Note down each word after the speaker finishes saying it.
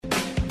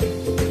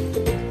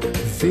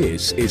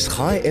This is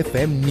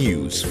ChaiFM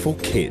News for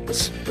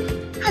Kids.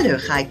 Hello,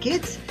 Chai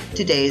Kids.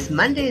 Today is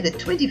Monday, the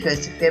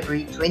 21st of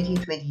February,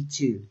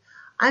 2022.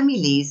 I'm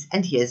Elise,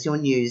 and here's your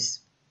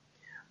news.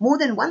 More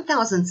than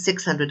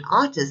 1,600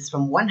 artists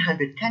from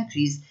 100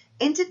 countries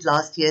entered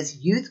last year's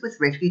Youth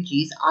with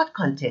Refugees art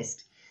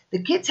contest.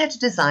 The kids had to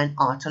design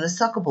art on a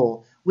soccer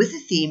ball with the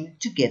theme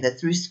Together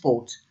Through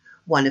Sport.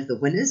 One of the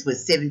winners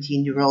was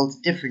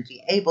 17-year-old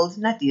differently abled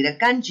Nadira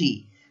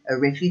Ganji, a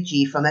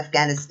refugee from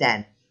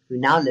Afghanistan who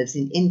now lives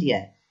in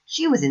India.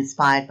 She was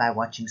inspired by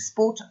watching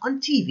sport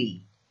on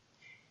TV.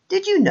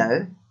 Did you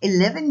know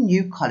 11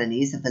 new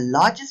colonies of the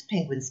largest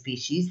penguin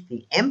species,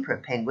 the emperor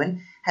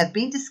penguin, have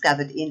been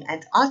discovered in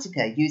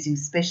Antarctica using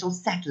special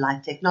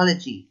satellite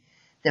technology?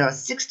 There are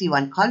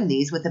 61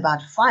 colonies with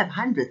about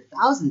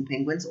 500,000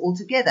 penguins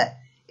altogether.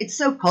 It's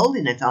so cold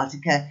in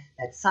Antarctica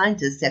that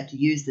scientists have to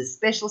use the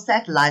special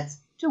satellites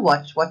to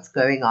watch what's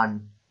going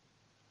on.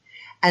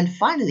 And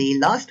finally,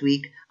 last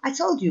week, I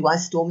told you why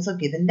storms are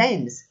given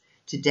names.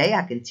 Today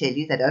I can tell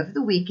you that over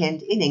the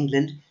weekend in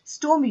England,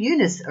 Storm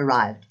Eunice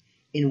arrived.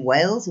 In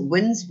Wales,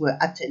 winds were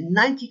up to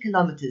 90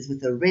 kilometres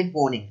with a red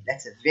warning.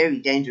 That's a very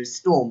dangerous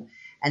storm,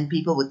 and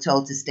people were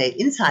told to stay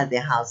inside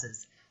their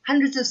houses.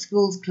 Hundreds of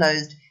schools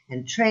closed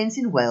and trains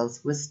in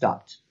Wales were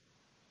stopped.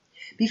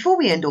 Before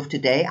we end off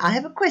today, I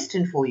have a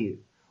question for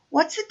you.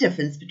 What's the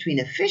difference between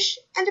a fish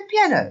and a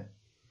piano?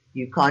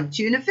 You can't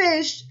tune a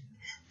fish.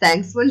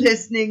 Thanks for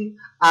listening.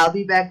 I'll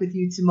be back with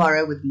you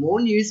tomorrow with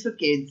more news for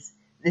kids.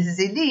 This is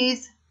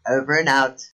Elise, over and out.